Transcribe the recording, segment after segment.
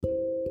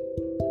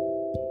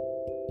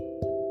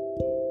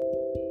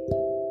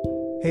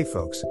Hey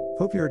folks,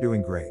 hope you are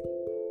doing great.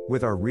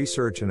 With our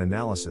research and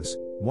analysis,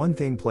 one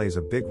thing plays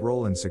a big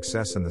role in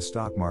success in the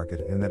stock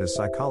market, and that is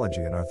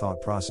psychology and our thought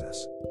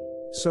process.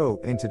 So,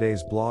 in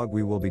today's blog,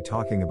 we will be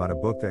talking about a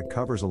book that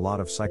covers a lot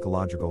of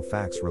psychological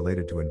facts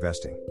related to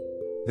investing.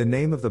 The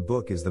name of the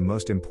book is The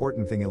Most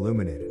Important Thing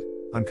Illuminated,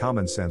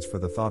 Uncommon Sense for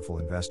the Thoughtful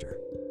Investor.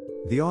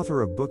 The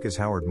author of book is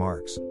Howard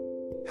Marks.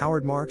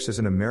 Howard Marks is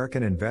an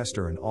American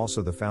investor and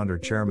also the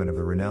founder-chairman of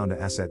the renowned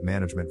asset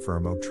management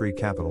firm Oaktree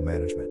Capital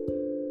Management.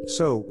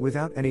 So,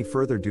 without any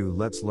further ado,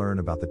 let's learn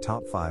about the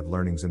top 5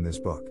 learnings in this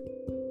book.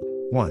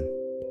 1.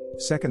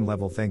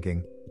 Second-level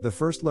thinking. The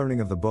first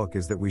learning of the book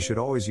is that we should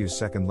always use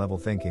second-level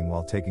thinking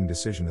while taking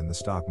decision in the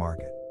stock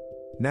market.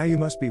 Now you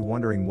must be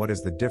wondering, what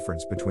is the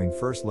difference between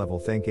first-level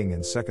thinking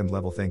and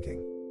second-level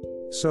thinking?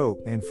 So,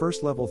 in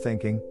first-level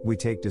thinking, we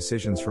take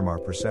decisions from our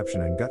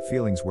perception and gut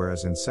feelings,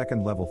 whereas in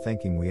second-level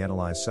thinking we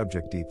analyze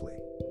subject deeply.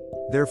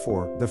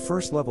 Therefore, the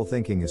first-level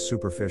thinking is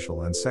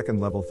superficial and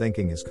second-level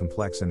thinking is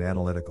complex and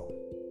analytical.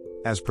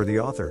 As per the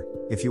author,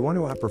 if you want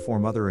to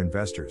outperform other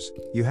investors,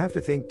 you have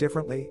to think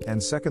differently,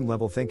 and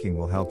second-level thinking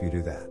will help you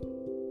do that.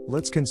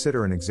 Let's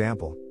consider an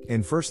example.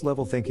 In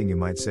first-level thinking you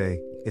might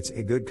say, it's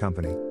a good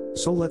company,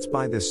 so let's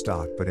buy this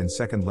stock, but in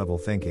second-level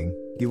thinking,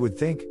 you would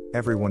think,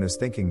 everyone is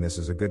thinking this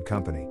is a good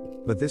company,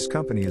 but this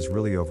company is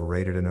really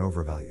overrated and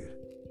overvalued.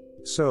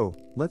 So,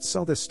 let's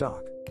sell this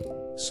stock.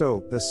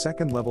 So, the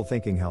second-level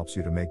thinking helps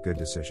you to make good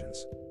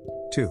decisions.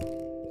 2.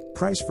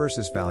 Price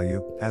versus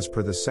value. As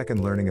per the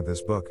second learning of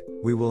this book,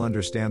 we will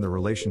understand the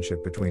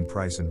relationship between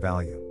price and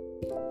value.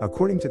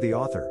 According to the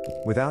author,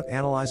 without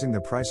analyzing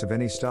the price of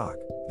any stock,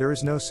 there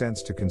is no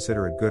sense to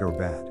consider it good or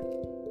bad.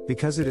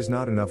 Because it is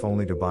not enough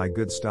only to buy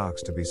good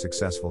stocks to be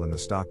successful in the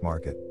stock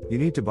market, you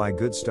need to buy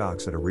good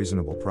stocks at a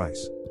reasonable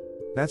price.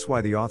 That's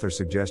why the author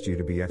suggests you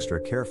to be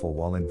extra careful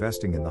while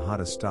investing in the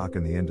hottest stock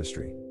in the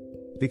industry.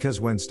 Because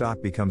when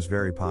stock becomes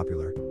very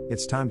popular,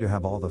 it's time to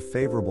have all the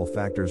favorable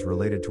factors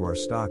related to our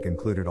stock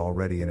included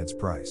already in its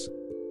price.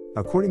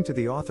 According to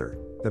the author,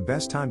 the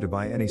best time to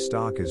buy any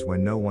stock is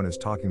when no one is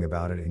talking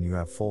about it and you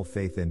have full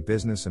faith in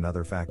business and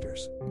other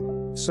factors.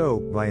 So,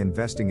 by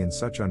investing in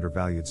such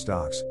undervalued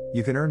stocks,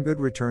 you can earn good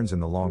returns in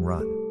the long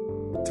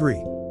run.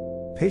 3.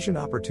 Patient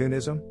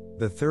opportunism.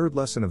 The third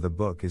lesson of the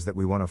book is that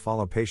we want to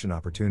follow patient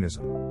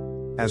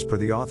opportunism. As per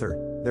the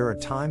author, there are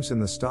times in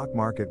the stock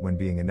market when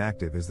being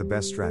inactive is the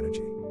best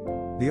strategy.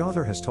 The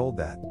author has told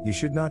that you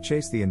should not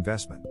chase the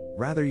investment,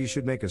 rather you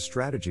should make a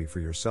strategy for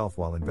yourself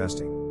while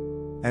investing.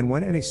 And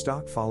when any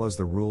stock follows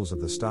the rules of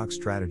the stock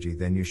strategy,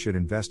 then you should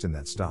invest in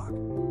that stock.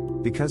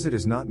 Because it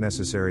is not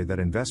necessary that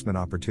investment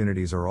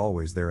opportunities are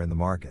always there in the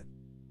market.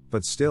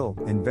 But still,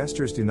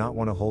 investors do not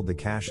want to hold the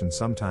cash and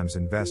sometimes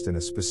invest in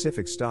a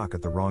specific stock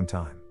at the wrong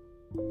time.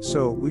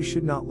 So, we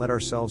should not let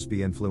ourselves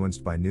be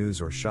influenced by news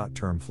or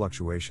short-term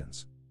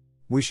fluctuations.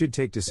 We should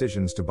take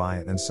decisions to buy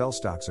and sell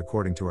stocks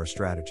according to our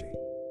strategy.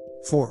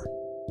 4.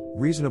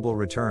 Reasonable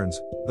returns.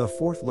 The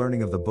fourth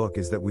learning of the book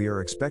is that we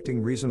are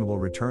expecting reasonable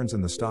returns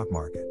in the stock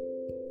market.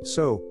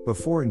 So,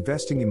 before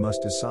investing you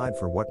must decide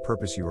for what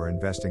purpose you are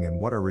investing and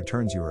what are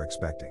returns you are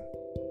expecting.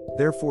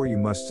 Therefore you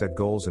must set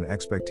goals and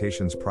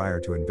expectations prior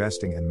to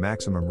investing and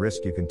maximum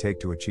risk you can take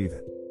to achieve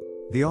it.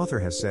 The author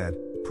has said,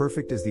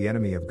 perfect is the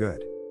enemy of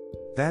good.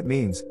 That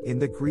means, in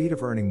the greed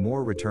of earning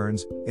more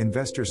returns,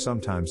 investors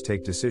sometimes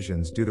take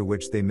decisions due to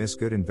which they miss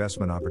good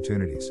investment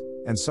opportunities,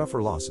 and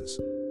suffer losses.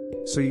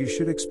 So you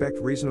should expect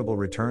reasonable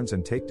returns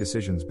and take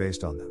decisions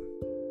based on them.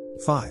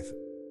 5.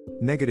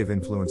 Negative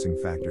influencing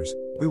factors.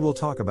 We will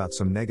talk about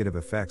some negative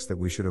effects that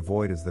we should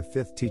avoid as the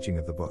fifth teaching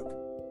of the book.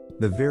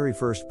 The very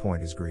first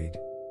point is greed.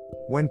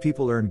 When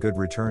people earn good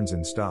returns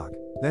in stock,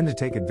 then to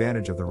take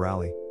advantage of the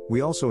rally,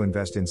 we also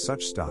invest in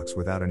such stocks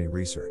without any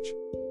research.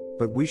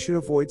 But we should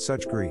avoid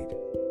such greed.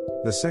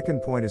 The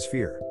second point is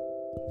fear.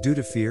 Due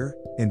to fear,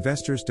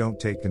 investors don't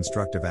take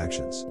constructive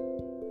actions.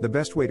 The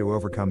best way to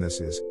overcome this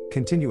is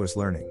continuous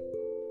learning.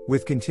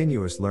 With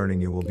continuous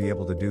learning you will be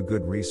able to do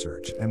good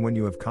research, and when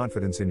you have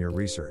confidence in your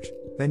research,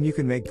 then you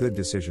can make good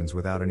decisions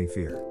without any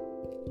fear.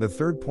 The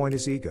third point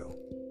is ego.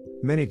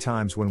 Many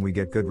times when we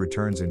get good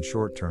returns in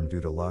short term due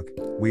to luck,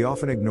 we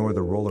often ignore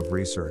the role of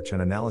research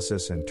and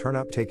analysis and turn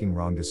up taking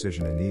wrong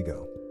decision in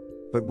ego.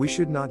 But we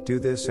should not do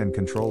this and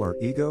control our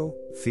ego,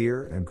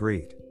 fear, and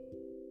greed.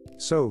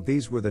 So,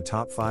 these were the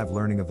top 5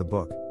 learning of the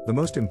book, The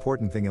Most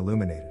Important Thing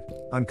Illuminated,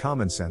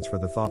 Uncommon Sense for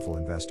the Thoughtful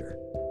Investor.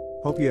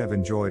 Hope you have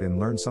enjoyed and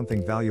learned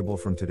something valuable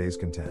from today's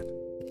content.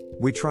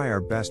 We try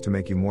our best to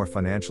make you more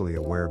financially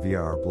aware via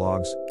our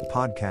blogs,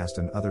 podcast,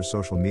 and other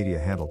social media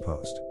handle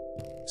post.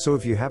 So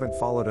if you haven't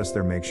followed us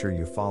there, make sure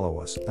you follow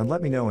us, and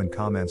let me know in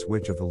comments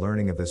which of the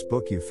learning of this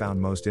book you found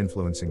most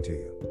influencing to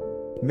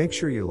you. Make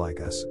sure you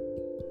like us.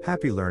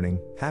 Happy learning,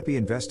 happy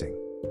investing.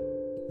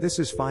 This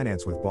is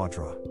Finance with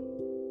Batra.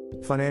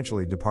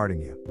 Financially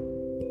departing you.